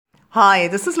Hi,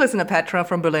 this is listener Petra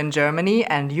from Berlin, Germany,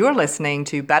 and you're listening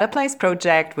to Better Place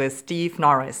Project with Steve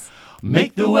Norris.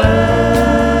 Make the world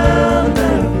a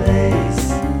better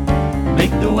place.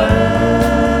 Make the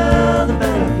world a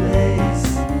better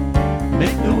place.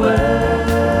 Make the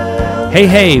world.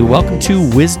 Hey, welcome to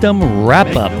Wisdom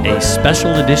Wrap Up, a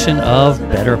special edition of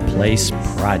Better Place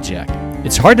Project.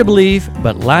 It's hard to believe,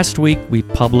 but last week we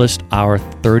published our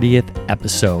 30th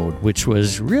episode, which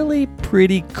was really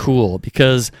pretty cool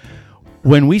because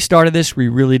when we started this, we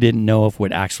really didn't know if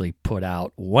we'd actually put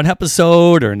out one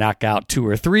episode or knock out two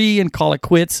or three and call it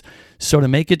quits. So to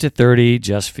make it to 30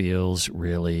 just feels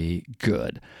really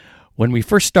good. When we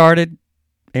first started,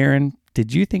 Erin,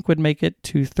 did you think we'd make it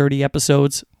to 30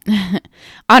 episodes?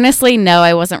 Honestly, no,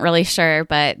 I wasn't really sure,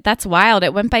 but that's wild.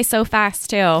 It went by so fast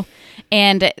too.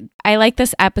 And I like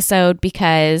this episode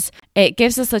because it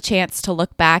gives us a chance to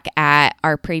look back at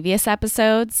our previous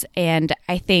episodes. And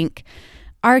I think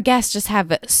our guests just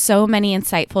have so many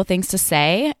insightful things to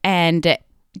say, and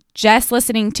just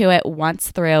listening to it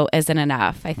once through isn't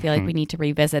enough. I feel like we need to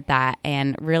revisit that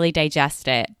and really digest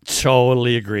it.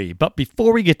 Totally agree. But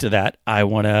before we get to that, I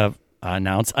want to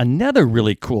announce another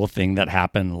really cool thing that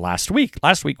happened last week.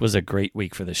 Last week was a great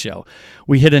week for the show.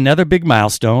 We hit another big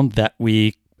milestone that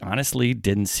we honestly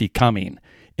didn't see coming.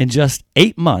 In just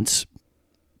 8 months,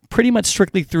 pretty much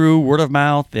strictly through word of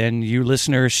mouth and you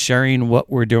listeners sharing what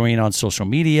we're doing on social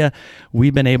media,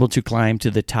 we've been able to climb to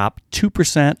the top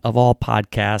 2% of all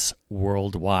podcasts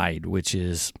worldwide, which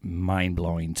is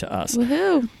mind-blowing to us.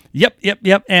 Woohoo!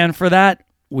 Yep. And for that,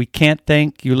 we can't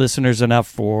thank you listeners enough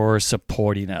for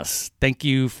supporting us. Thank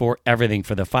you for everything,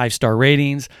 for the 5-star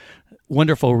ratings,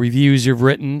 wonderful reviews you've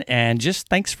written, and just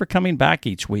thanks for coming back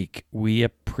each week. We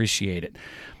appreciate it.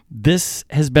 This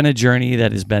has been a journey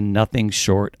that has been nothing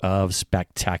short of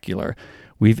spectacular.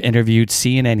 We've interviewed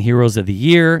CNN Heroes of the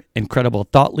Year, incredible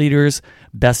thought leaders,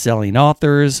 best-selling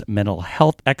authors, mental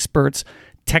health experts,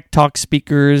 tech talk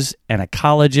speakers, and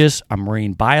ecologists, a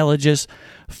marine biologist,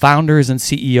 founders and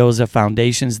CEOs of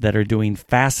foundations that are doing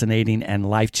fascinating and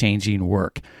life-changing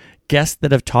work, guests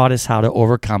that have taught us how to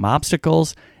overcome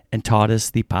obstacles and taught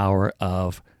us the power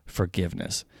of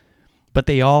forgiveness. But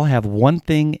they all have one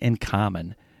thing in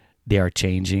common. They are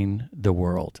changing the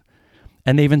world.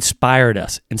 And they've inspired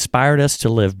us to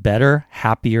live better,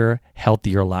 happier,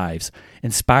 healthier lives,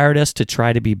 inspired us to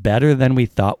try to be better than we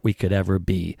thought we could ever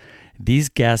be. These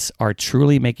guests are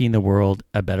truly making the world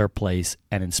a better place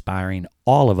and inspiring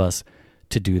all of us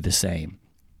to do the same.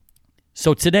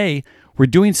 So today, we're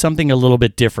doing something a little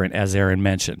bit different, as Erin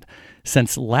mentioned.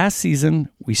 Since last season,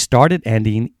 we started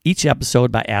ending each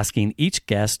episode by asking each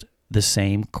guest the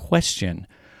same question.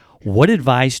 What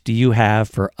advice do you have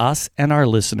for us and our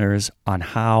listeners on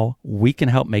how we can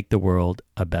help make the world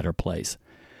a better place?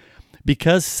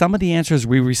 Because some of the answers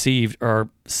we received are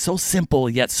so simple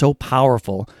yet so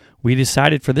powerful, we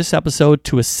decided for this episode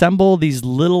to assemble these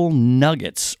little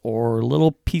nuggets or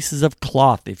little pieces of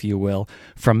cloth, if you will,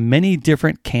 from many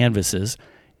different canvases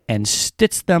and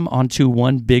stitch them onto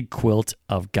one big quilt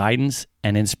of guidance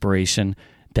and inspiration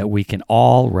that we can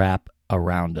all wrap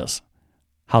around us.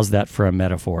 How's that for a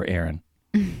metaphor, Erin?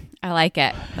 I like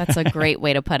it. That's a great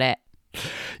way to put it.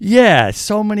 Yeah,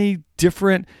 so many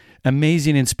different,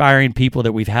 amazing, inspiring people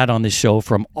that we've had on this show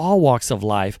from all walks of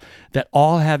life that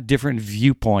all have different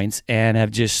viewpoints and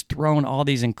have just thrown all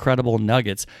these incredible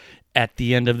nuggets at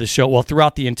the end of the show. Well,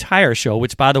 throughout the entire show,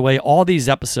 which, by the way, all these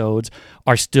episodes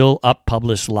are still up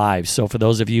published live. So for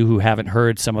those of you who haven't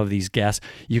heard some of these guests,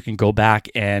 you can go back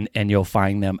and you'll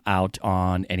find them out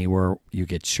on anywhere you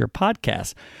get your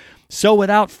podcasts. So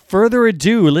without further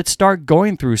ado, let's start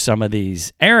going through some of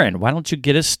these. Erin, why don't you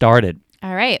get us started?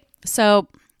 All right. So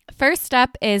first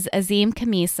up is Azim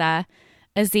Khamisa.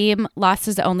 Azim lost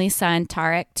his only son,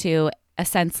 Tariq, to a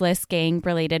senseless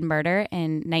gang-related murder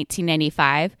in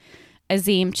 1995.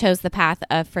 Azim chose the path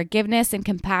of forgiveness and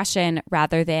compassion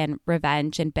rather than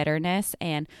revenge and bitterness,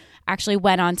 and actually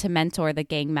went on to mentor the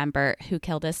gang member who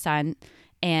killed his son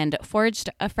and forged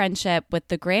a friendship with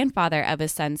the grandfather of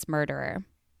his son's murderer.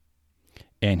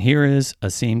 And here is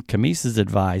Azim Khamisa's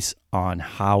advice on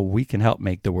how we can help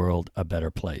make the world a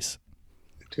better place.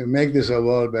 To make this a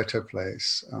world better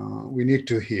place, we need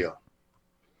to heal.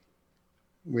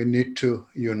 We need to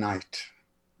unite.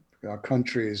 Our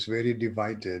country is very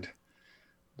divided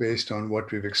based on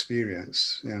what we've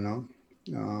experienced, and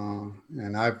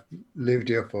I've lived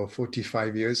here for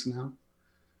 45 years now,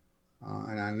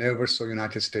 and I never saw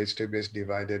United States to be as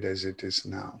divided as it is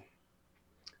now.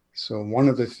 So one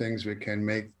of the things we can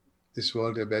make this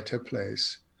world a better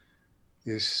place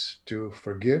is to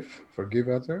forgive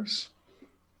others,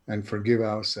 and forgive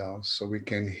ourselves so we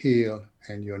can heal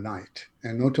and unite.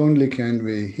 And not only can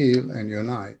we heal and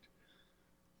unite,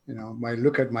 I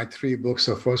look at my 3 books.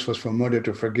 The first was From Murder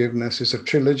to Forgiveness. It's a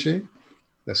trilogy.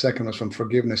 The second was From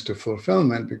Forgiveness to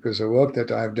Fulfillment, because the work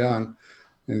that I've done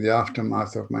in the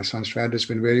aftermath of my son's tragedy has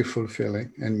been very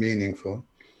fulfilling and meaningful.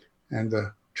 And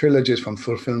the trilogy is From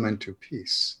Fulfillment to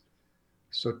Peace.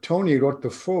 So Tony wrote the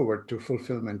foreword to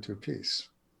Fulfillment to Peace.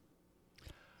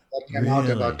 That came out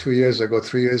about 2 years ago,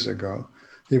 3 years ago.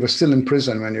 He was still in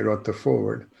prison when he wrote the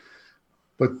foreword.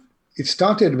 But it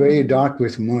started very dark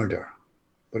with murder,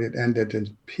 but it ended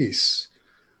in peace.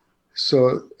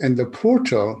 So, and the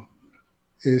portal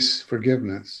is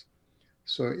forgiveness.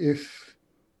 So if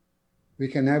we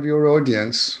can have your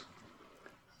audience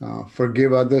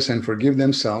forgive others and forgive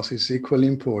themselves, it's equally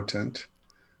important.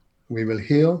 We will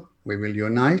heal, we will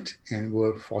unite, and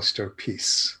we'll foster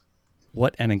peace.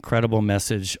 What an incredible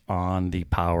message on the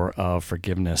power of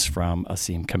forgiveness from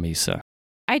Azim Khamisa.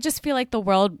 I just feel like the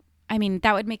world,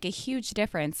 that would make a huge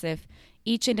difference if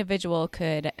each individual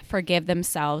could forgive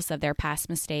themselves of their past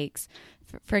mistakes,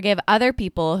 forgive other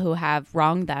people who have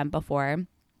wronged them before,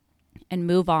 and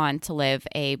move on to live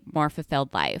a more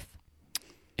fulfilled life.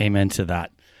 Amen to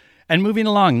that. And moving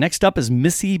along, next up is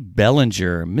Missy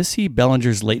Bellinger. Missy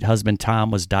Bellinger's late husband,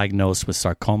 Tom, was diagnosed with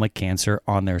sarcoma cancer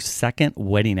on their 2nd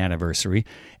wedding anniversary,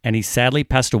 and he sadly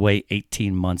passed away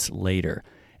 18 months later.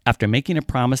 After making a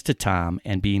promise to Tom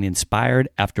and being inspired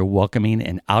after welcoming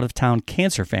an out-of-town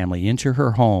cancer family into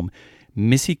her home,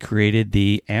 Missy created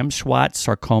the Amschwat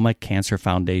Sarcoma Cancer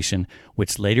Foundation,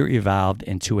 which later evolved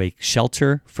into a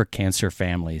Shelter for Cancer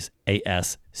Families,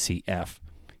 ASCF.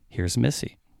 Here's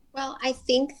Missy. Well, I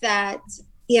think that,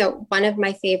 one of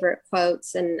my favorite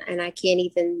quotes, and I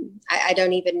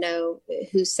don't even know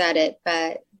who said it,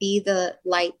 but be the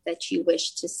light that you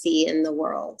wish to see in the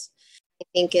world. I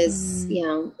think is,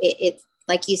 it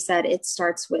like you said, it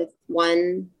starts with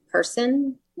one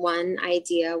person, one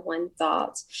idea, one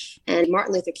thought. And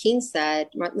Martin Luther King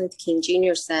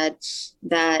Jr. said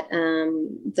that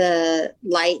the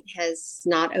light has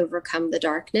not overcome the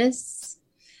darkness.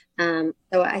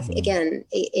 So again,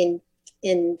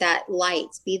 in that light,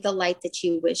 be the light that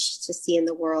you wish to see in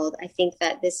the world. I think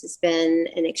that this has been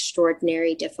an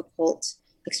extraordinarily difficult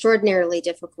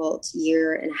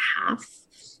year and a half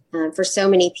for so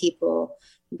many people.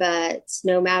 But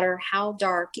no matter how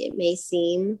dark it may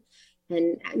seem,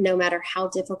 and no matter how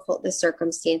difficult the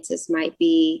circumstances might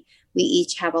be, we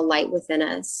each have a light within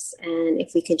us. And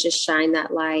if we can just shine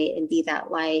that light and be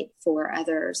that light for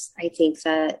others, I think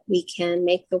that we can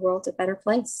make the world a better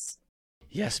place.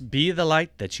 Yes, be the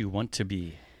light that you want to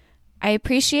be. I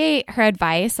appreciate her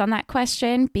advice on that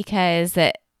question because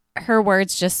her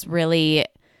words just really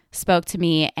spoke to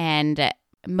me and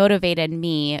motivated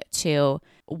me to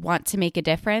want to make a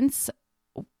difference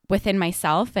within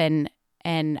myself. And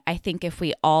I think if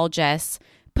we all just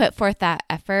put forth that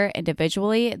effort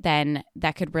individually, then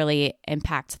that could really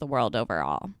impact the world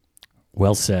overall.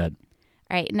 Well said.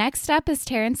 All right, next up is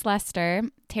Terrence Lester.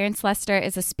 Terrence Lester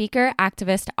is a speaker,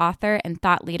 activist, author, and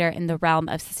thought leader in the realm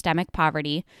of systemic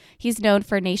poverty. He's known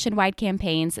for nationwide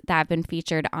campaigns that have been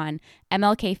featured on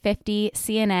MLK 50,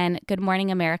 CNN, Good Morning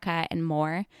America, and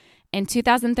more. In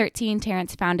 2013,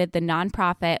 Terrence founded the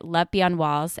nonprofit Love Beyond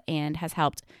Walls and has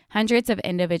helped hundreds of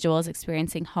individuals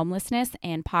experiencing homelessness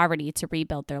and poverty to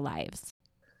rebuild their lives.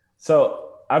 So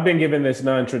I've been given this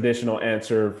non-traditional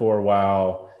answer for a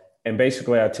while. And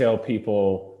basically, I tell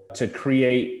people to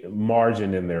create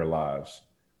margin in their lives,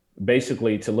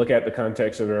 basically to look at the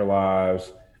context of their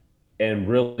lives and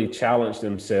really challenge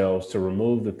themselves to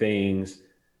remove the things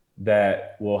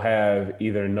that will have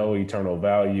either no eternal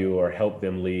value or help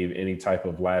them leave any type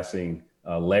of lasting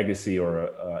legacy or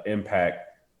impact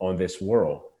on this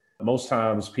world. Most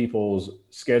times people's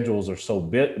schedules are so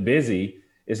busy.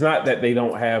 It's not that they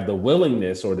don't have the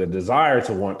willingness or the desire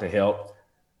to want to help.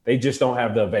 They just don't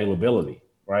have the availability,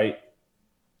 right?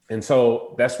 And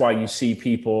so that's why you see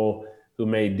people who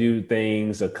may do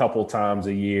things a couple times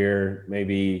a year,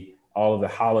 maybe all of the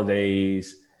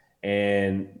holidays,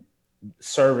 and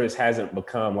service hasn't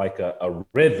become like a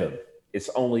rhythm. It's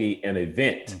only an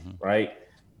event, right?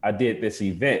 I did this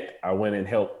event. I went and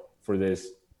helped for this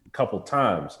couple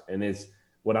times. And it's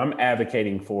what I'm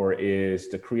advocating for is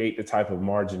to create the type of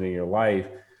margin in your life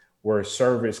where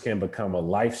service can become a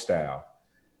lifestyle,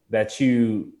 that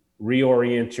you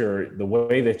reorient the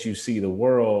way that you see the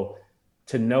world,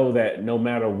 to know that no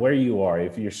matter where you are,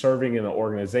 if you're serving in an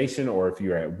organization or if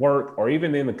you're at work or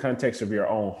even in the context of your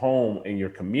own home and your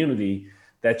community,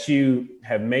 that you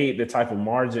have made the type of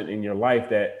margin in your life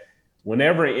that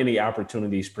whenever any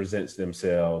opportunities presents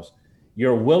themselves,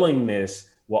 your willingness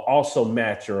will also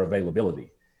match your availability.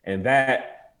 And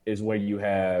that is where you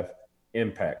have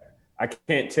impact. I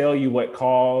can't tell you what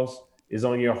cause is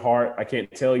on your heart. I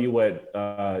can't tell you what,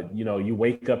 you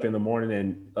wake up in the morning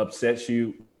and upsets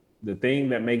you. The thing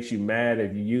that makes you mad,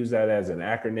 if you use that as an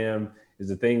acronym, is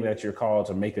the thing that you're called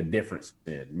to make a difference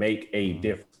in. Make a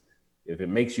difference. If it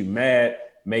makes you mad,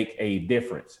 make a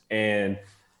difference. And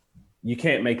you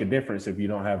can't make a difference if you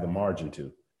don't have the margin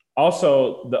to.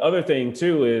 Also, the other thing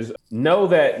too is know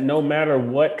that no matter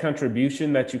what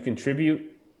contribution that you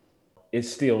contribute, it's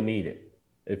still needed.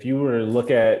 If you were to look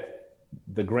at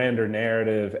the grander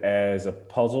narrative as a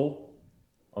puzzle,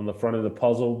 on the front of the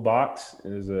puzzle box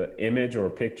is an image or a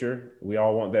picture. We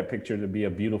all want that picture to be a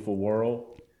beautiful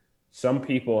world. Some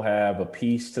people have a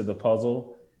piece to the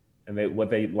puzzle, and what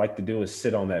they like to do is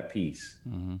sit on that piece,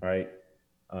 right?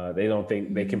 They don't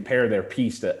think, they compare their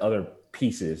piece to other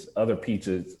pieces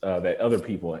that other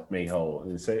people may hold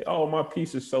and say, oh, my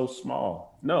piece is so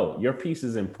small. No, your piece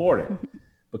is important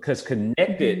because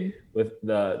connected with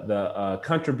the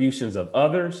contributions of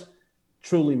others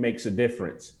truly makes a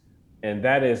difference. And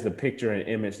that is the picture and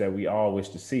image that we all wish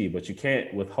to see, but you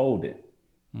can't withhold it.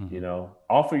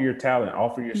 Offer your talent,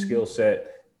 offer your skill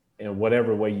set in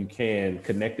whatever way you can,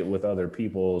 connect it with other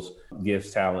people's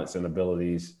gifts, talents, and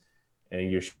abilities.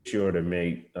 And you're sure to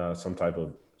make some type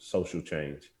of social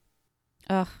change.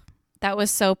 Oh, that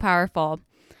was so powerful.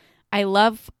 I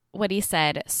love what he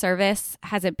said. Service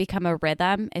hasn't become a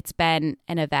rhythm. It's been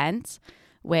an event,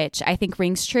 which I think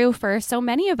rings true for so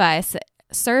many of us.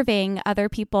 Serving other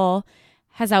people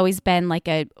has always been like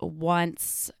a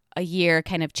once a year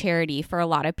kind of charity for a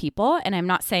lot of people. And I'm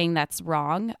not saying that's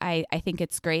wrong. I think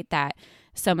it's great that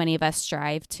so many of us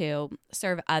strive to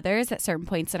serve others at certain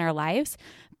points in our lives.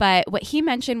 But what he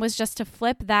mentioned was just to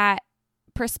flip that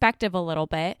perspective a little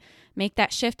bit, make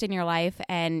that shift in your life,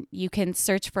 and you can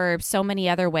search for so many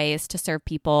other ways to serve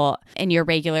people in your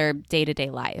regular day-to-day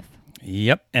life.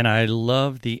 Yep. And I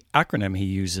love the acronym he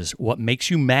uses. What makes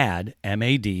you mad,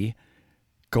 MAD,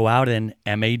 go out and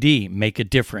MAD, make a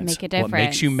difference. Make a difference. What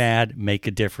makes you mad, make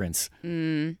a difference.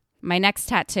 My next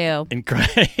tattoo.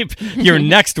 Incredible. Your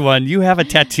next one. You have a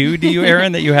tattoo, do you,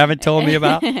 Erin, that you haven't told me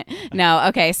about? No.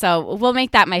 Okay. So we'll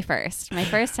make that my first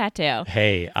tattoo.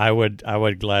 Hey, I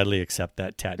would gladly accept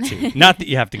that tattoo. Not that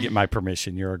you have to get my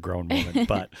permission. You're a grown woman.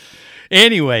 But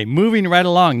anyway, moving right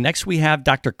along. Next, we have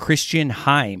Dr. Christian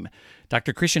Heim.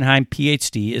 Dr. Christian Heim,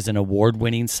 PhD, is an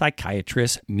award-winning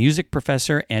psychiatrist, music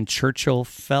professor, and Churchill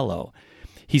Fellow.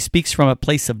 He speaks from a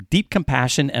place of deep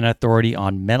compassion and authority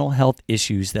on mental health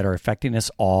issues that are affecting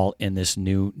us all in this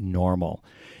new normal.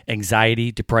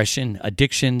 Anxiety, depression,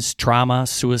 addictions, trauma,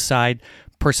 suicide,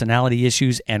 personality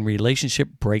issues, and relationship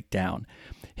breakdown.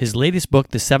 His latest book,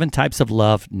 The 7 Types of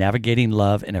Love, Navigating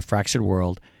Love in a Fractured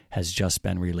World, has just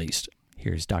been released.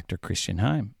 Here's Dr. Christian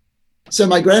Heim. So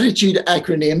my gratitude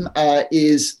acronym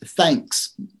is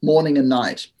thanks, morning and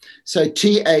night. So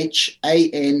THANKS.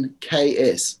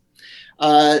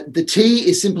 The T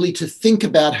is simply to think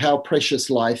about how precious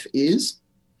life is.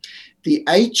 The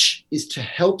H is to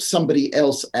help somebody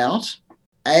else out.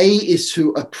 A is to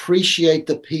appreciate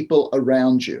the people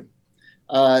around you.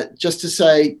 Just to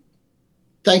say,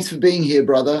 thanks for being here,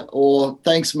 brother, or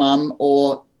thanks, mum,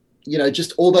 or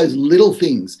just all those little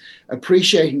things,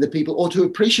 appreciating the people, or to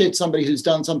appreciate somebody who's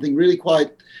done something really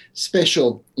quite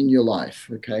special in your life,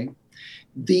 okay?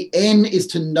 The N is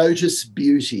to notice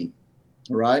beauty,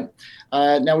 all right?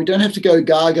 Now, we don't have to go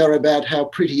gaga about how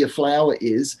pretty a flower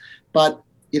is, but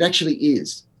it actually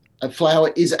is. A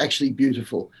flower is actually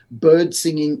beautiful. Bird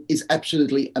singing is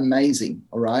absolutely amazing,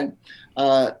 all right?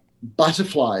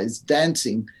 Butterflies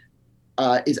dancing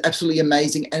is absolutely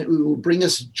amazing, and it will bring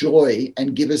us joy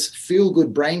and give us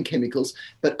feel-good brain chemicals,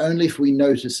 but only if we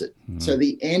notice it. So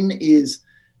the N is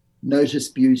notice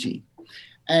beauty.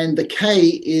 And the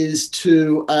K is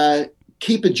to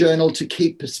keep a journal to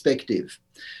keep perspective.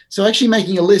 So actually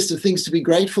making a list of things to be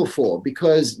grateful for,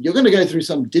 because you're going to go through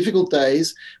some difficult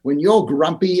days when you're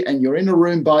grumpy and you're in a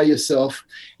room by yourself.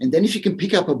 And then if you can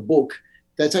pick up a book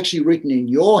that's actually written in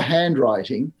your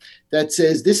handwriting that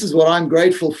says, this is what I'm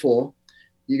grateful for,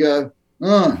 you go,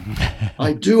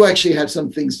 I do actually have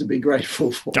some things to be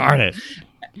grateful for. Darn it.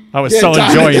 I was so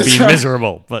enjoying being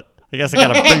miserable, but I guess I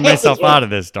got to bring myself out of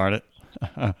this, darn it.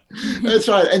 That's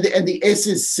right. And the S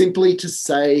is simply to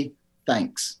say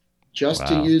thanks. Just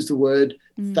to use the word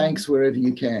thanks wherever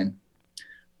you can.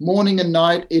 Morning and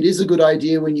night, it is a good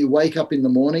idea when you wake up in the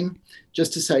morning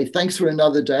just to say thanks for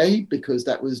another day, because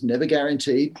that was never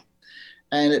guaranteed.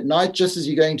 And at night, just as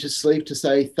you're going to sleep, to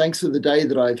say thanks for the day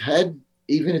that I've had,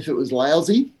 even if it was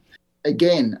lousy.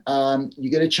 Again, you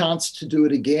get a chance to do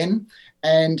it again.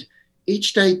 And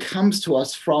each day comes to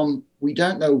us from we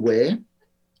don't know where,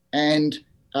 and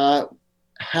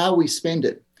how we spend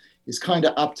it is kind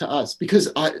of up to us.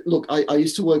 Because I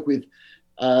used to work with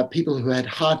people who had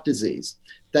heart disease.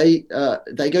 They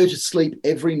go to sleep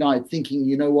every night thinking,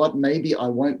 you know what, maybe I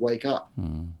won't wake up.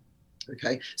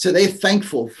 Okay, so they're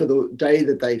thankful for the day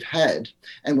that they've had,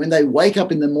 and when they wake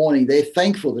up in the morning, they're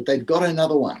thankful that they've got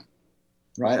another one.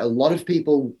 Right, a lot of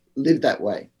people live that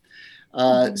way.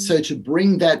 So to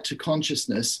bring that to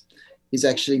consciousness is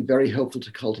actually very helpful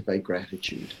to cultivate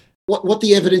gratitude. What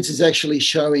the evidence is actually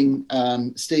showing,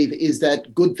 Steve, is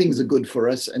that good things are good for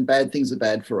us and bad things are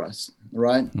bad for us,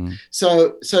 right?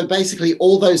 So basically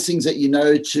all those things that you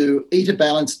know, to eat a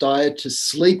balanced diet, to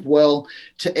sleep well,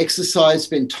 to exercise,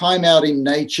 spend time out in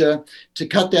nature, to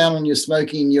cut down on your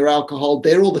smoking and your alcohol,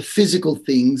 they're all the physical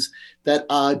things that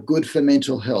are good for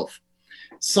mental health.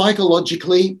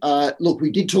 Psychologically, look,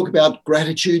 we did talk about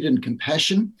gratitude and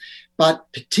compassion,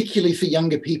 but particularly for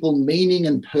younger people, meaning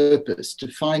and purpose, to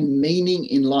find meaning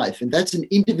in life. And that's an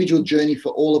individual journey for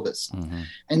all of us.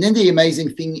 And then the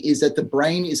amazing thing is that the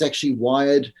brain is actually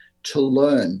wired to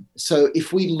learn. So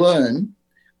if we learn,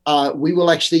 we will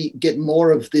actually get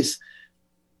more of this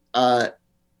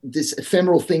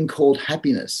ephemeral thing called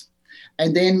happiness.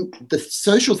 And then the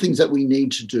social things that we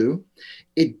need to do,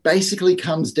 it basically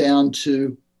comes down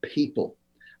to people.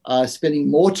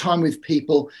 Spending more time with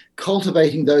people,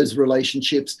 cultivating those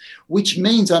relationships, which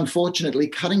means, unfortunately,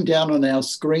 cutting down on our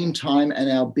screen time and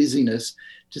our busyness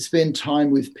to spend time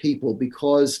with people,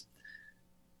 because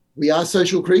we are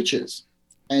social creatures.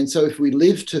 And so if we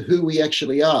live to who we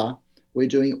actually are, we're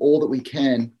doing all that we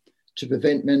can to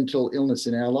prevent mental illness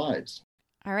in our lives.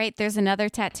 All right, there's another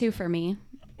tattoo for me.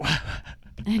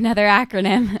 Another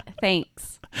acronym.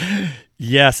 Thanks.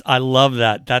 Yes, I love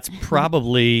that. That's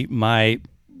probably my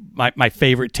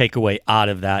favorite takeaway out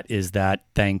of that is that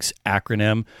thanks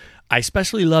acronym. I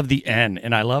especially love the N,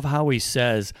 and I love how he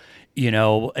says, you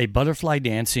know, a butterfly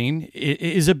dancing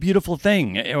is a beautiful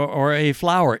thing, or a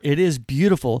flower. It is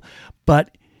beautiful,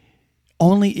 but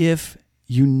only if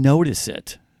you notice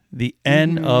it. The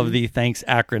N of the thanks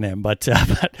acronym. But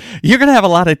you're going to have a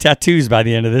lot of tattoos by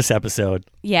the end of this episode.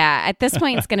 Yeah, at this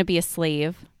point, it's going to be a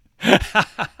sleeve.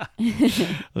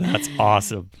 That's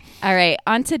awesome. All right,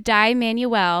 on to Dai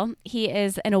Manuel. He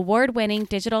is an award-winning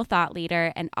digital thought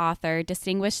leader and author,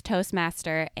 distinguished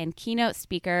Toastmaster, and keynote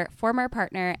speaker, former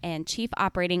partner and chief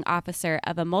operating officer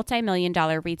of a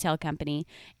multi-million-dollar retail company,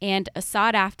 and a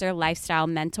sought-after lifestyle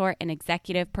mentor and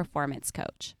executive performance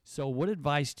coach. So what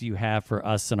advice do you have for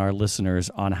us and our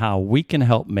listeners on how we can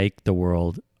help make the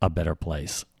world a better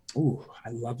place? Ooh, I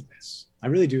love this. I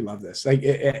really do love this. Like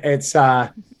it's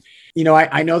you know,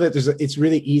 I know that it's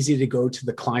really easy to go to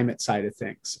the climate side of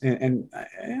things. And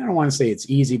I don't want to say it's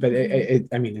easy, but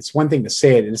I mean, it's one thing to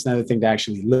say it and it's another thing to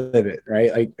actually live it,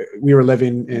 right? Like we were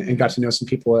living and got to know some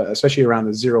people, especially around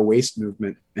the zero waste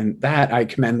movement. And that I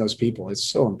commend those people. It's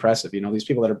so impressive. You know, these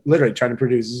people that are literally trying to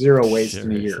produce zero waste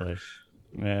in a year.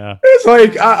 Yeah. It's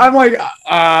like, I'm like,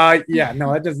 yeah,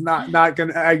 no, that does not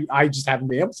gonna, I just haven't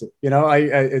been able to, you know,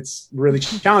 it's really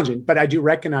challenging, but I do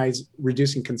recognize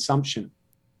reducing consumption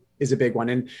is a big one.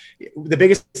 And the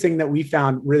biggest thing that we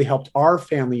found really helped our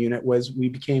family unit was we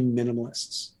became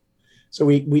minimalists. So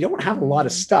we don't have a lot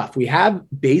of stuff. We have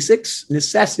basics,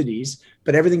 necessities,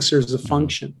 but everything serves a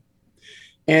function.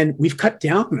 And we've cut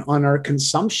down on our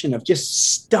consumption of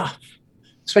just stuff,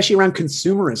 especially around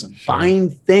consumerism, buying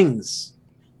things.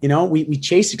 You know, we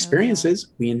chase experiences,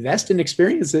 we invest in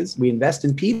experiences, we invest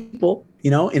in people, you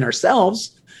know, in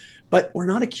ourselves, but we're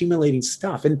not accumulating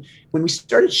stuff. And when we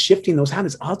started shifting those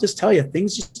habits, I'll just tell you,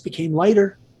 things just became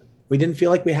lighter. We didn't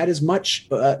feel like we had as much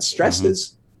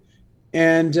stresses.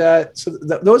 And so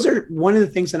those are one of the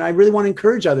things that I really want to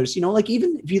encourage others, you know, like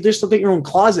even if you just look at your own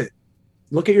closet,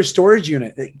 look at your storage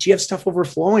unit, do you have stuff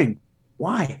overflowing?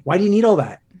 Why? Why do you need all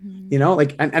that? You know,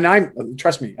 like, and I'm,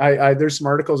 trust me, I there's some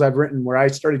articles I've written where I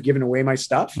started giving away my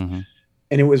stuff and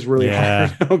it was really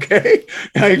hard. Okay.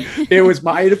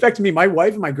 It affected me. My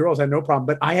wife and my girls had no problem,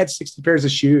 but I had 60 pairs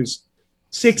of shoes,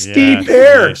 60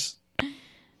 pairs,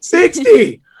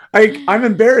 60. I'm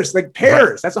embarrassed. Like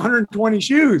pairs, that's 120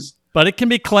 shoes. But it can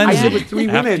be cleansing. I did with 3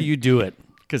 women. After you do it.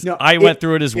 Because I went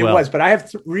through it as well. It was, but I have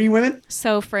 3 women.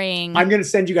 So freeing. I'm going to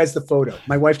send you guys the photo.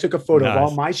 My wife took a photo of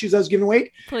all my shoes I was giving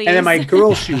away. Please. And then my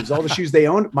girls' shoes, all the shoes they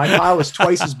owned, my pile was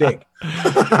twice as big.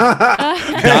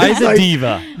 Guy's a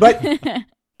diva. But,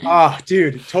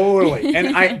 dude, totally.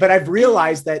 But I've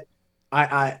realized that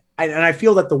I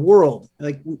feel that the world,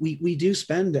 like we do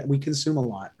spend, we consume a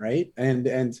lot, right?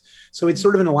 And so it's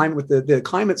sort of in alignment with the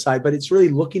climate side, but it's really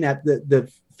looking at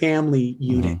the family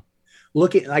unit.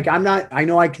 looking like I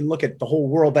know I can look at the whole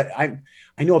world, but I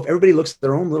know if everybody looks at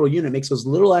their own little unit, makes those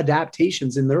little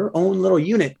adaptations in their own little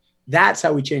unit, that's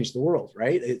how we change the world,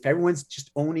 right? If everyone's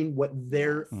just owning what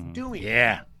they're doing.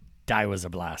 Yeah. Die was a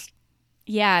blast.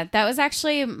 Yeah, that was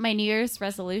actually my New Year's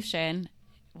resolution,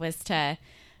 was to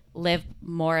live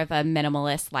more of a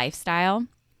minimalist lifestyle.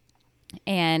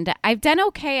 And I've done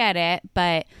okay at it,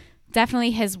 but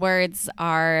definitely his words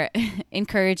are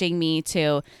encouraging me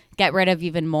to get rid of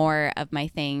even more of my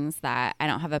things that I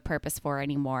don't have a purpose for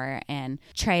anymore and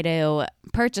try to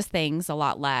purchase things a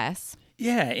lot less.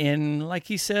 Yeah, and like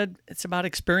he said, it's about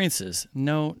experiences.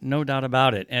 No doubt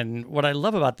about it. And what I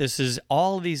love about this is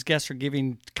all of these guests are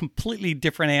giving completely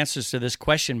different answers to this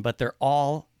question, but they're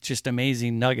all just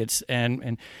amazing nuggets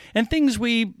and things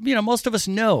we, most of us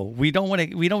know. We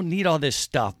don't need all this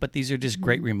stuff, but these are just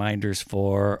great reminders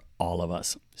for all of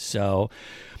us. So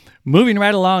moving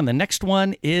right along, the next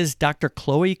one is Dr.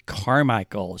 Chloe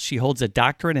Carmichael. She holds a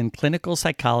doctorate in clinical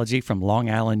psychology from Long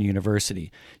Island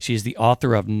University. She is the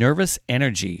author of Nervous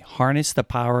Energy, Harness the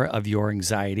Power of Your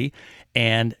Anxiety,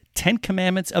 and 10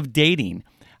 Commandments of Dating,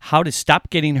 How to Stop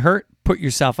Getting Hurt, Put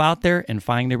Yourself Out There, and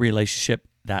Find a Relationship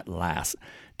That Lasts.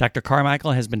 Dr.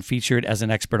 Carmichael has been featured as an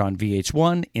expert on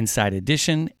VH1, Inside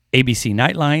Edition, ABC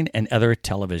Nightline, and other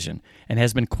television, and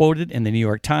has been quoted in the New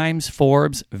York Times,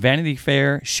 Forbes, Vanity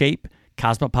Fair, Shape,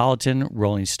 Cosmopolitan,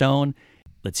 Rolling Stone.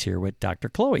 Let's hear what Dr.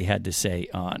 Chloe had to say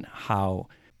on how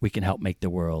we can help make the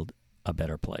world a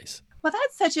better place. Well,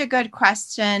 that's such a good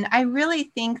question. I really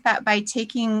think that by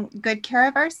taking good care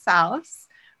of ourselves,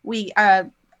 we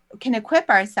can equip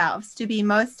ourselves to be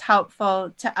most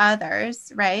helpful to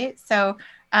others, right? So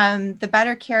the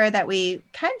better care that we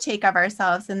can take of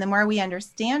ourselves and the more we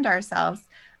understand ourselves,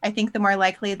 I think the more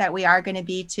likely that we are going to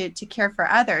be to care for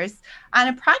others. On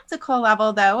a practical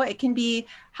level, though, it can be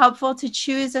helpful to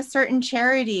choose a certain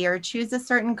charity or choose a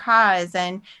certain cause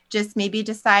and just maybe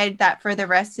decide that for the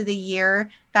rest of the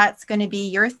year, that's going to be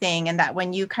your thing. And that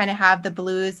when you kind of have the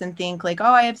blues and think like,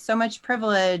 oh, I have so much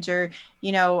privilege, or,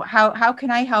 how can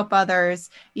I help others?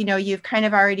 You've kind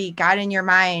of already got in your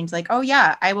mind like, oh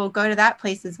yeah, I will go to that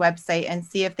place's website and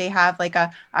see if they have like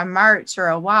a march or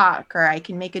a walk, or I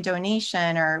can make a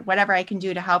donation or whatever I can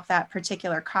do to help that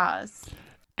particular cause.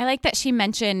 I like that she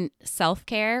mentioned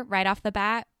self-care right off the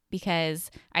bat, because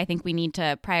I think we need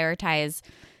to prioritize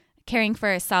caring for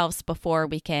ourselves before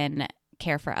we can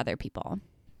care for other people.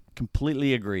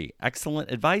 Completely agree. Excellent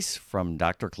advice from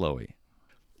Dr. Chloe.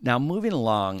 Now, moving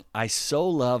along, I so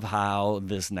love how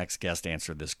this next guest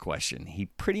answered this question. He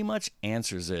pretty much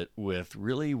answers it with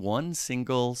really one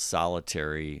single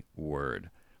solitary word.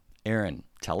 Erin,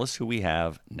 tell us who we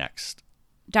have next.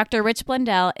 Dr. Rich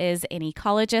Blundell is an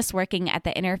ecologist working at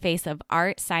the interface of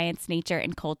art, science, nature,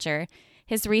 and culture.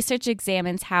 His research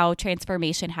examines how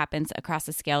transformation happens across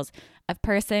the scales of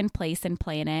person, place, and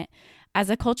planet. As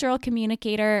a cultural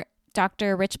communicator,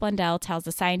 Dr. Rich Blundell tells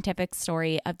a scientific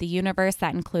story of the universe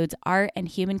that includes art and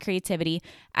human creativity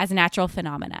as natural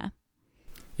phenomena.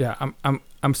 Yeah,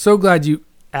 I'm so glad you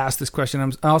asked this question.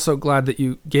 I'm also glad that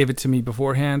you gave it to me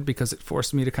beforehand, because it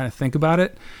forced me to kind of think about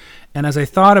it. And as I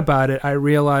thought about it, I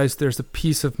realized there's a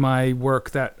piece of my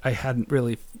work that I hadn't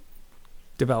really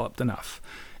developed enough.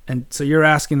 And so you're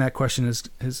asking that question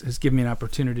has given me an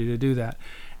opportunity to do that.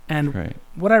 And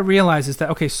what I realize is that,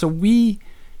 okay, so we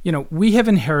have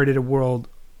inherited a world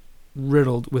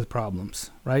riddled with problems,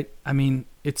 right? I mean,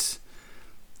 it's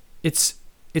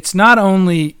not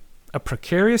only a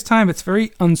precarious time, it's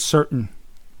very uncertain.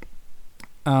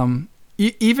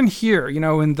 Even here,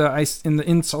 in the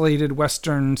insulated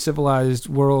Western civilized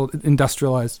world,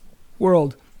 industrialized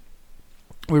world,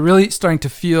 we're really starting to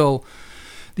feel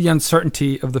the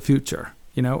uncertainty of the future,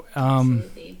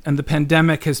 and the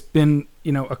pandemic has been,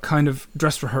 a kind of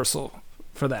dress rehearsal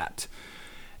for that.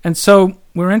 And so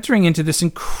we're entering into this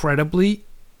incredibly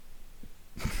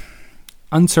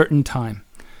uncertain time.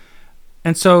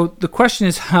 And so the question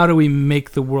is, how do we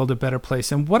make the world a better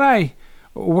place? And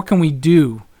what can we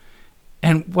do?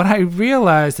 And what I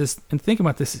realized is, and think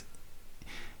about this,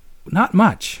 not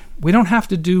much. We don't have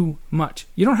to do much.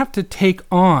 You don't have to take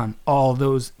on all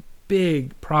those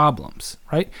big problems,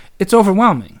 right? It's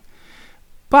overwhelming.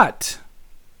 But,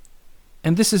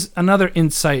 and this is another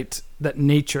insight that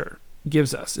nature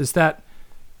gives us, is that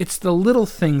it's the little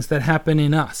things that happen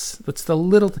in us. It's the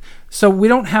little, so we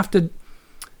don't have to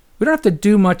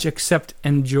do much except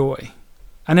enjoy.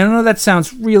 And I know that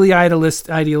sounds really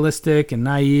idealistic and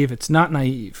naive. It's not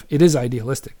naive. It is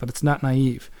idealistic, but it's not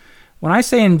naive. When I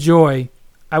say enjoy,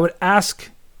 I would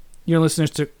ask your listeners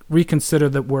to reconsider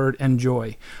the word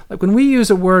enjoy. Like when we use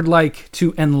a word like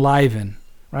to enliven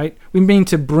right? We mean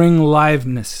to bring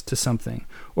liveness to something.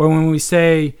 Or when we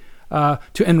say to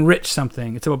enrich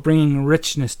something, it's about bringing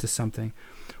richness to something.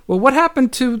 Well, what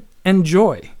happened to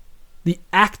enjoy? The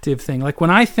active thing. Like when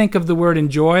I think of the word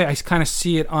enjoy, I kind of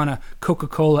see it on a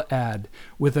Coca-Cola ad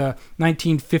with a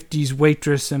 1950s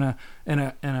waitress and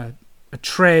a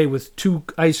tray with 2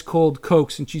 ice cold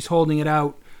Cokes, and she's holding it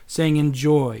out saying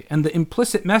enjoy. And the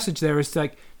implicit message there is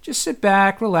like, just sit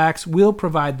back, relax, we'll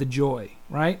provide the joy,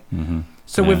 right? Mm-hmm.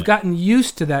 So we've gotten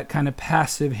used to that kind of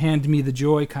passive, hand me the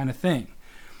joy kind of thing.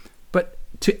 But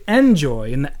to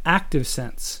enjoy in the active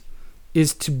sense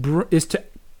is to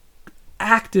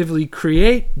actively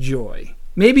create joy,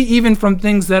 maybe even from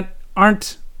things that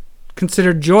aren't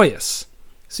considered joyous.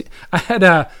 See, I had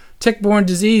a tick-borne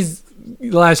disease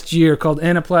last year called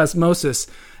anaplasmosis,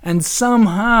 and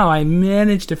somehow I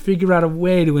managed to figure out a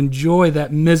way to enjoy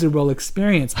that miserable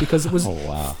experience because it was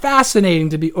fascinating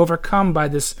to be overcome by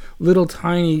this little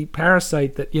tiny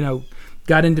parasite that,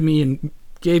 got into me and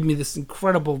gave me this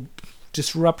incredible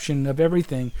disruption of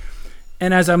everything.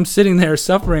 And as I'm sitting there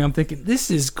suffering, I'm thinking, this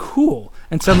is cool.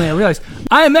 And suddenly I realized,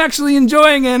 I am actually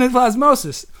enjoying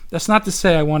anaplasmosis. That's not to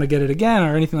say I want to get it again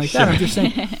or anything like that. I'm just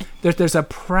saying there's a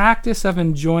practice of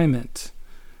enjoyment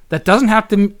that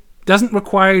doesn't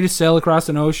require you to sail across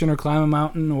an ocean or climb a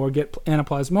mountain or get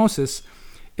anaplasmosis.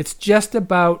 It's just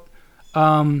about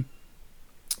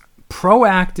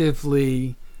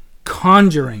proactively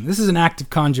conjuring. This is an act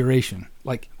of conjuration,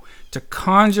 like to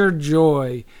conjure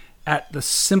joy at the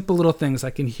simple little things.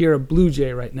 I can hear a blue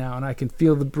jay right now, and I can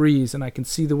feel the breeze, and I can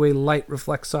see the way light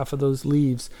reflects off of those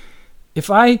leaves.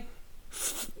 If I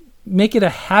make it a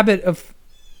habit of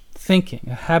thinking,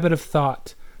 a habit of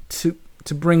thought, to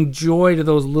bring joy to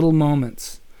those little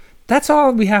moments, that's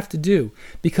all we have to do.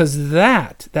 Because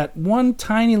that one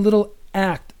tiny little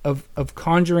act of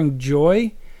conjuring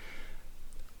joy,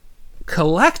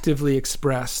 collectively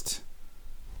expressed,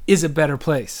 is a better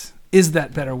place, is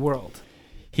that better world.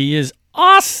 He is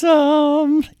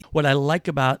awesome. What I like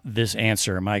about this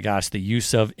answer, my gosh, the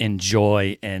use of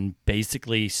enjoy and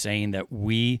basically saying that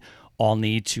we all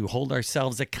need to hold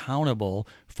ourselves accountable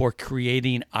for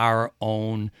creating our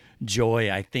own joy,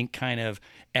 I think kind of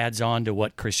adds on to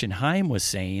what Christian Heim was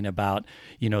saying about,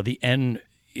 the N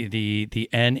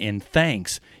in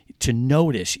thanks. To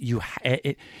notice,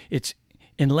 it's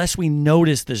unless we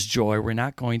notice this joy, we're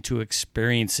not going to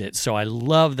experience it. So I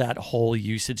love that whole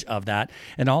usage of that.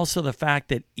 And also the fact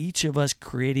that each of us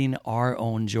creating our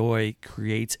own joy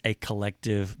creates a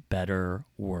collective better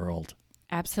world.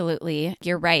 Absolutely.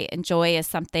 You're right. And joy is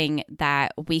something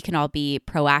that we can all be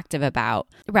proactive about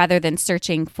rather than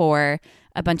searching for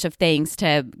a bunch of things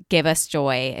to give us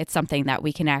joy. It's something that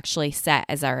we can actually set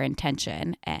as our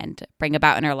intention and bring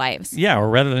about in our lives. Yeah, or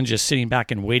rather than just sitting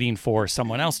back and waiting for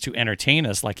someone else to entertain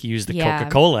us, like you used the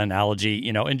Coca-Cola analogy,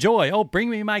 enjoy, bring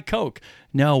me my Coke.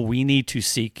 No, we need to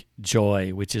seek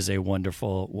joy, which is a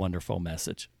wonderful, wonderful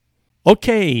message.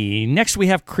 Okay, next we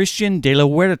have Christian de la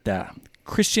Huerta.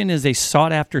 Christian is a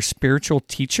sought-after spiritual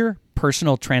teacher,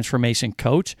 personal transformation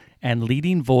coach, and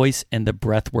leading voice in the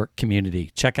breathwork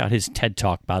community. Check out his TED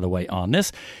Talk, by the way, on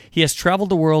this. He has traveled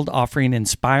the world offering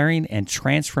inspiring and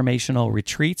transformational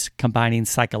retreats, combining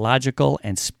psychological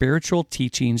and spiritual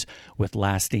teachings with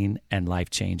lasting and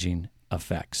life-changing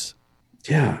effects.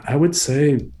 Yeah, I would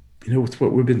say, with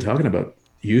what we've been talking about,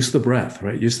 use the breath,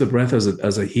 right? Use the breath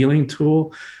as a healing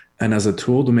tool and as a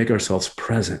tool to make ourselves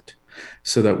present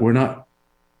so that we're not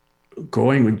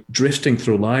drifting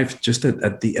through life just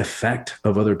at the effect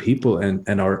of other people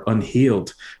and our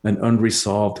unhealed and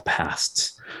unresolved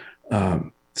pasts.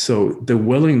 So the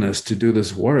willingness to do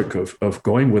this work of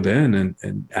going within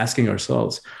and asking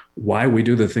ourselves why we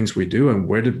do the things we do and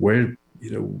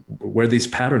where these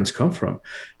patterns come from.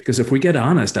 Because if we get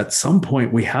honest, at some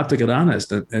point we have to get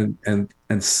honest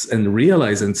and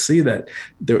realize and see that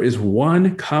there is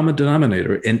one common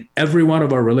denominator in every one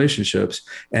of our relationships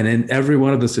and in every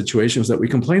one of the situations that we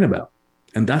complain about.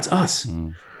 And that's us.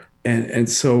 Mm. And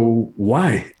so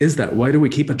why is that? Why do we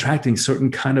keep attracting certain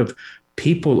kind of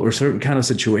people or certain kind of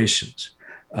situations?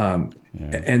 And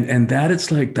that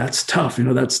it's like, that's tough.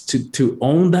 That's to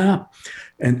own that.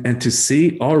 And to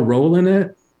see our role in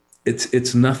it,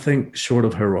 it's nothing short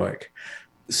of heroic.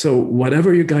 So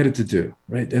whatever you're guided to do,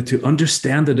 right, to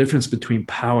understand the difference between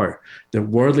power, the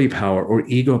worldly power or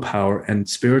ego power and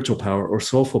spiritual power or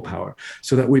soulful power,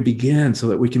 so that we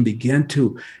can begin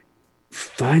to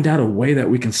find out a way that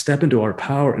we can step into our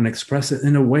power and express it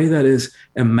in a way that is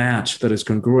a match, that is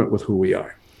congruent with who we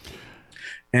are.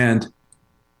 And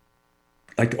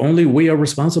like only we are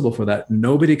responsible for that.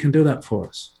 Nobody can do that for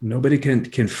us. Nobody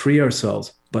can free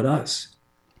ourselves but us.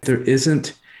 There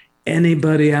isn't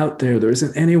anybody out there. There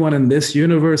isn't anyone in this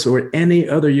universe or any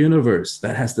other universe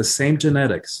that has the same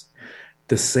genetics,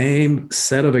 the same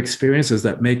set of experiences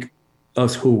that make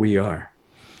us who we are.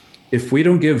 If we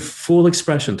don't give full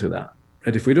expression to that,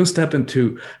 right? If we don't step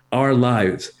into our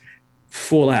lives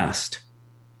full-assed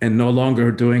and no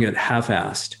longer doing it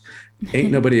half-assed,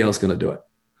 ain't nobody else going to do it.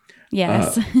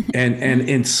 Yes. And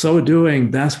in so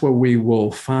doing, that's where we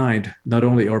will find not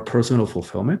only our personal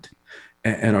fulfillment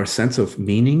and our sense of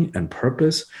meaning and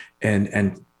purpose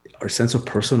and our sense of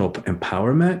personal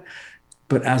empowerment.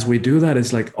 But as we do that,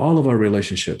 it's like all of our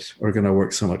relationships are going to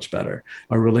work so much better.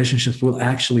 Our relationships will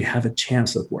actually have a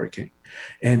chance of working.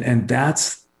 And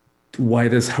that's why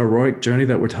this heroic journey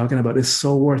that we're talking about is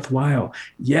so worthwhile.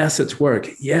 Yes, it's work.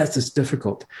 Yes, it's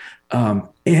difficult.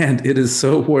 And it is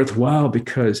so worthwhile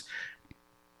because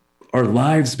our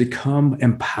lives become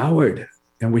empowered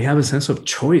and we have a sense of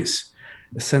choice,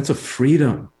 a sense of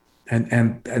freedom.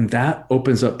 And that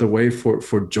opens up the way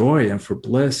for joy and for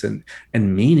bliss and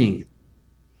meaning.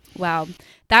 Wow.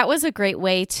 That was a great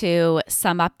way to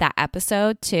sum up that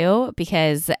episode too,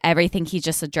 because everything he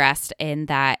just addressed in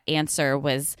that answer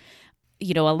was,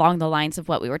 you know, along the lines of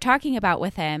what we were talking about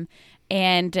with him.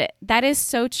 And that is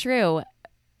so true.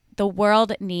 The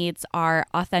world needs our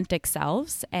authentic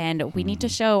selves, and we need to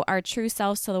show our true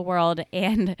selves to the world.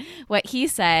 And what he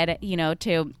said, you know,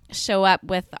 to show up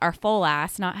with our full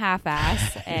ass, not half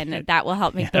ass, and that will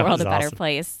help make the world a better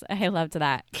place. I loved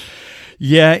that.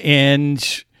 Yeah,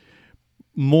 and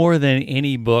more than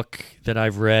any book that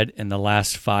I've read in the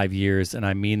last 5 years, and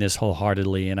I mean this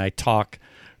wholeheartedly, and I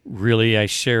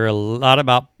share a lot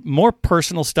about more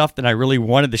personal stuff than I really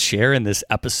wanted to share in this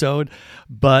episode,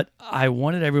 but I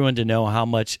wanted everyone to know how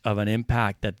much of an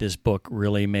impact that this book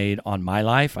really made on my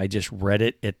life. I just read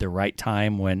it at the right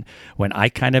time when I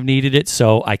kind of needed it,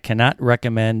 so I cannot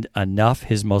recommend enough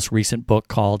his most recent book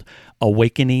called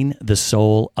Awakening the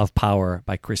Soul of Power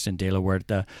by Christian de la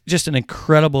Huerta. Just an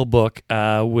incredible book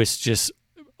with just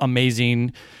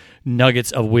amazing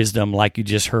nuggets of wisdom like you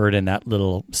just heard in that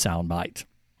little soundbite.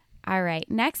 All right.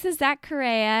 Next is Zach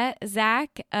Correa.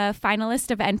 Zach, a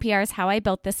finalist of NPR's How I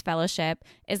Built This Fellowship,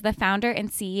 is the founder and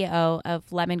CEO of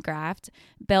Lemongraft,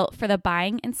 built for the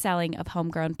buying and selling of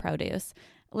homegrown produce.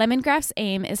 Lemongraft's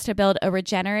aim is to build a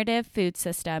regenerative food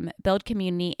system, build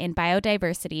community in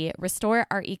biodiversity, restore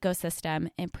our ecosystem,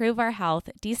 improve our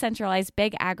health, decentralize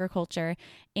big agriculture,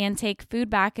 and take food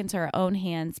back into our own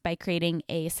hands by creating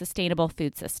a sustainable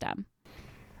food system.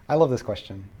 I love this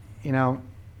question. You know,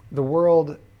 the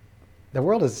world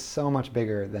is so much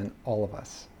bigger than all of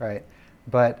us, right?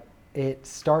 But it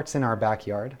starts in our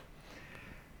backyard.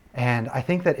 And I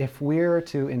think that if we're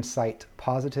to incite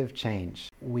positive change,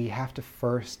 we have to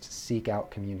first seek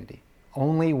out community.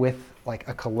 Only with like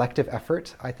a collective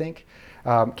effort, I think,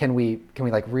 can we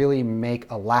like really make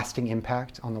a lasting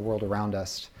impact on the world around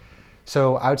us.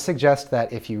 So I would suggest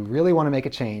that if you really want to make a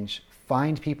change,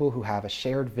 find people who have a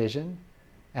shared vision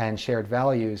and shared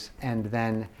values, and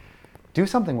then do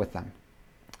something with them.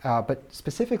 But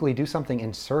specifically do something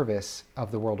in service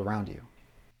of the world around you.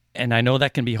 And I know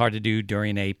that can be hard to do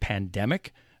during a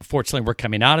pandemic. Fortunately, we're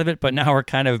coming out of it, but now we're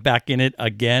kind of back in it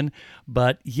again.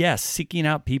 But yes, seeking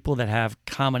out people that have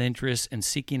common interests and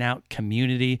seeking out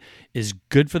community is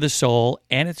good for the soul,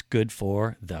 and it's good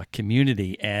for the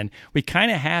community. And we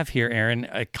kind of have here, Aaron,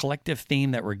 a collective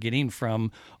theme that we're getting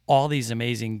from all these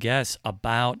amazing guests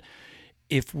about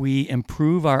if we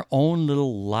improve our own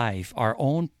little life, our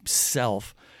own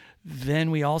self, then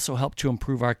we also help to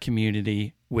improve our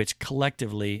community, which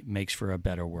collectively makes for a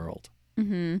better world.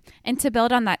 Mm-hmm. And to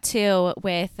build on that too,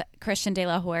 with Christian de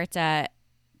la Huerta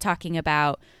talking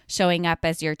about showing up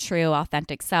as your true,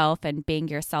 authentic self and being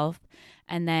yourself,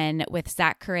 and then with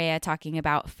Zach Correa talking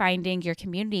about finding your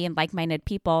community and like-minded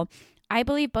people, I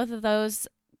believe both of those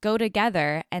go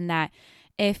together, and that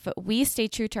if we stay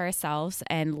true to ourselves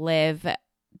and live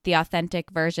the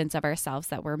authentic versions of ourselves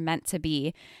that we're meant to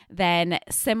be, then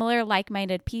similar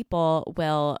like-minded people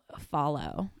will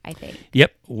follow, I think.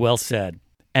 Yep, well said.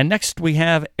 And next we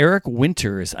have Eric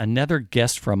Winters, another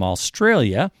guest from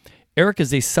Australia. Eric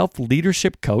is a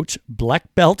self-leadership coach,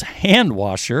 black belt hand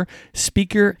washer,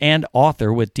 speaker, and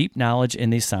author with deep knowledge in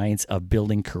the science of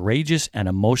building courageous and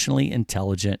emotionally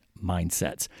intelligent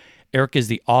mindsets. Eric is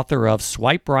the author of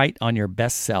Swipe Right on Your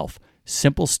Best Self,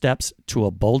 Simple Steps to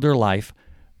a Bolder Life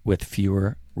with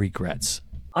Fewer Regrets.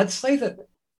 I'd say that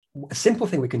a simple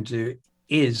thing we can do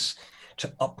is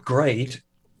to upgrade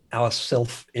our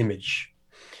self-image,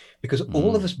 because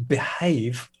all of us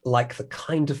behave like the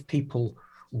kind of people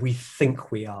we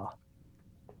think we are.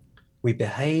 We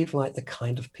behave like the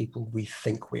kind of people we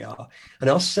think we are.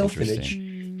 And our self-image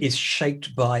is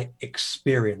shaped by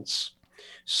experience.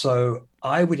 So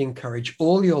I would encourage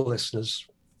all your listeners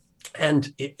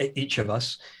and each of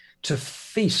us to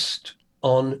feast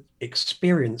on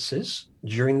experiences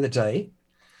during the day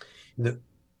that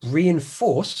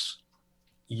reinforce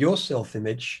your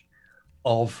self-image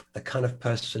of the kind of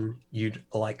person you'd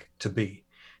like to be.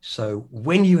 So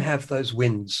when you have those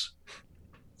wins,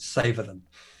 savor them.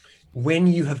 When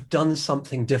you have done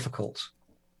something difficult,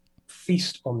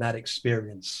 feast on that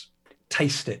experience,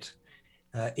 taste it,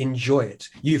 enjoy it.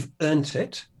 You've earned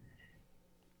it,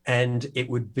 and it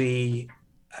would be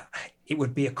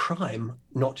a crime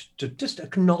not to just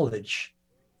acknowledge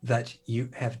that you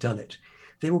have done it.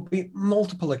 There will be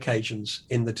multiple occasions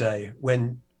in the day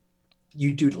when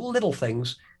you do little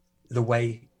things the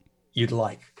way you'd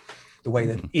like, the way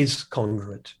that is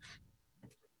congruent.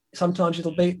 Sometimes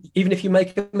it'll be, even if you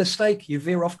make a mistake, you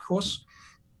veer off course,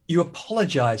 you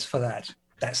apologize for that.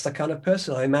 That's the kind of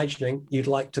person I'm imagining you'd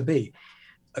like to be.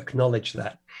 Acknowledge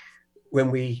that. When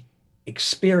we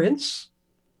experience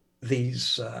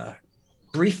these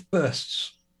brief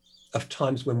bursts of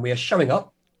times when we are showing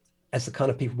up as the kind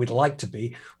of people we'd like to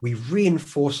be, we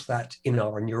reinforce that in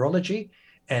our neurology,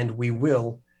 and we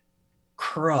will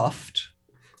craft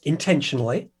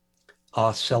intentionally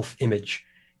our self-image,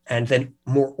 and then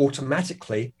more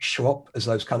automatically show up as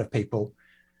those kind of people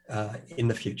in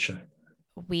the future.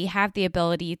 We have the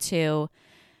ability to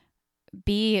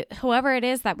be whoever it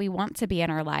is that we want to be in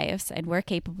our lives, and we're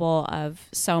capable of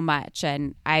so much.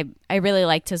 And I really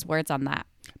liked his words on that.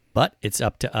 But it's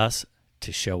up to us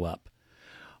to show up.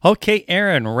 Okay,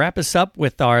 Erin, wrap us up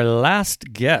with our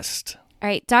last guest. All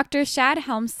right, Dr. Shad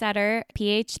Helmstetter,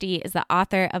 PhD, is the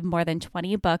author of more than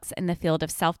 20 books in the field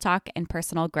of self-talk and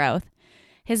personal growth.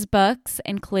 His books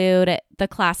include the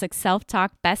classic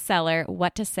self-talk bestseller,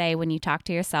 What to Say When You Talk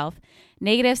to Yourself,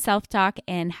 Negative Self-Talk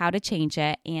and How to Change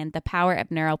It, and The Power of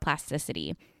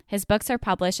Neuroplasticity. His books are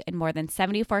published in more than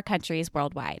 74 countries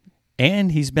worldwide.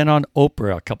 And he's been on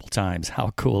Oprah a couple times.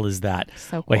 How cool is that?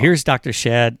 So cool. Well, here's Dr.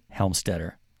 Shad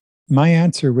Helmstetter. My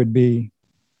answer would be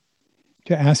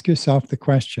to ask yourself the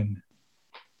question,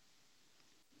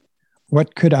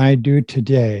 what could I do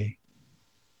today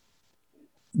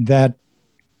that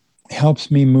helps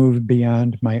me move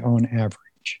beyond my own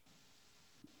average?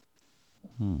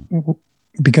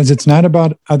 Because it's not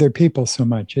about other people so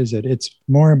much, is it? It's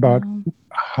more about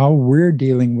how we're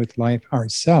dealing with life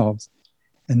ourselves.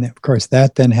 And of course,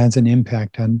 that then has an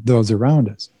impact on those around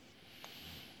us.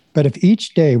 But if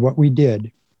each day what we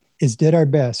did our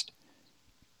best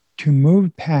to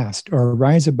move past or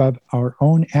rise above our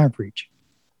own average,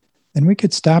 then we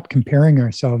could stop comparing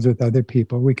ourselves with other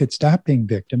people. We could stop being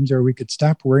victims, or we could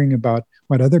stop worrying about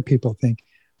what other people think.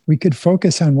 We could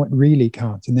focus on what really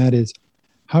counts, and that is,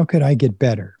 how could I get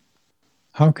better?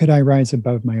 How could I rise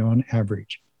above my own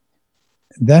average?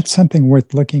 That's something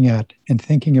worth looking at and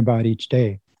thinking about each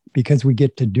day, because we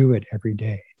get to do it every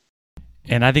day.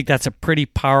 And I think that's a pretty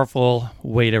powerful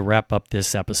way to wrap up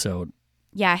this episode.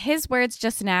 Yeah, his words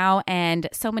just now and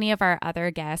so many of our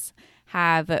other guests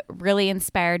have really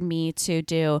inspired me to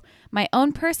do my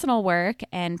own personal work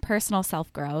and personal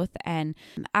self-growth. And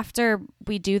after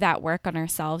we do that work on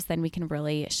ourselves, then we can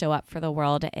really show up for the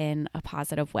world in a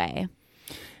positive way.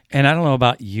 And I don't know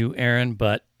about you, Erin,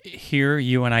 but here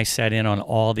you and I sat in on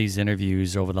all these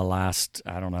interviews over the last,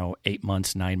 8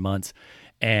 months, 9 months.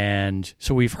 And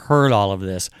so we've heard all of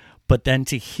this, but then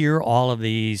to hear all of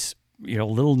these,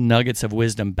 little nuggets of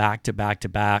wisdom back to back to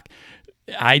back,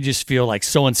 I just feel like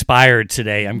so inspired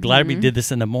today. I'm glad we did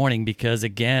this in the morning, because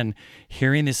again,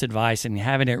 hearing this advice and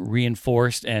having it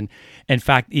reinforced, and in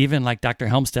fact, even like Dr.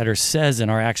 Helmstetter says in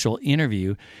our actual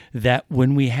interview, that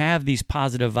when we have these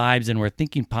positive vibes and we're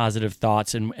thinking positive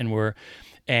thoughts and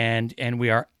we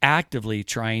are actively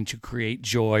trying to create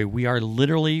joy, we are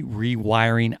literally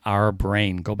rewiring our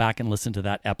brain. Go back and listen to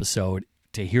that episode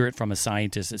to hear it from a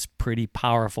scientist. It's pretty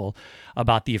powerful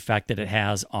about the effect that it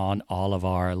has on all of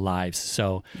our lives.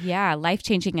 So yeah,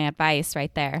 life-changing advice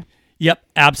right there. Yep,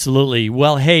 absolutely.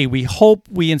 Well, hey, we hope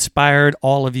we inspired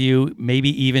all of you, maybe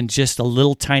even just a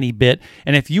little tiny bit.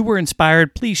 And if you were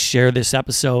inspired, please share this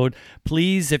episode.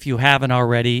 Please, if you haven't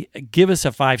already, give us a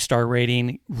 5-star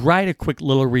rating, write a quick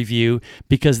little review,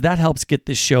 because that helps get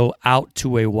this show out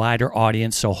to a wider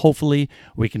audience. So hopefully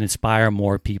we can inspire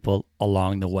more people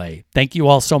along the way. Thank you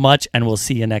all so much, and we'll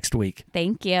see you next week.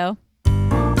 Thank you.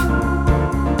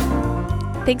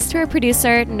 Thanks to our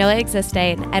producer, Noah Existe,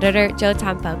 and editor, Joe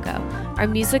Tampoco. Our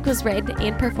music was written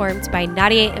and performed by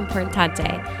Nadia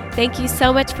Importante. Thank you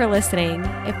so much for listening.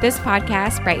 If this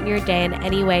podcast brightened your day in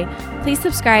any way, please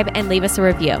subscribe and leave us a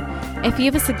review. If you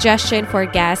have a suggestion for a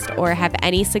guest or have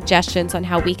any suggestions on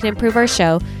how we can improve our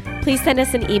show, please send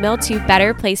us an email to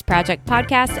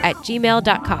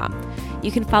betterplaceprojectpodcast@gmail.com.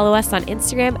 You can follow us on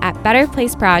Instagram at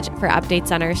betterplaceproj for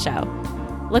updates on our show.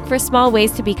 Look for small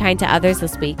ways to be kind to others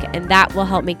this week, and that will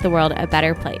help make the world a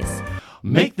better place.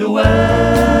 Make the world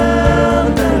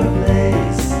a better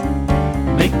place.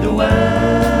 Make the world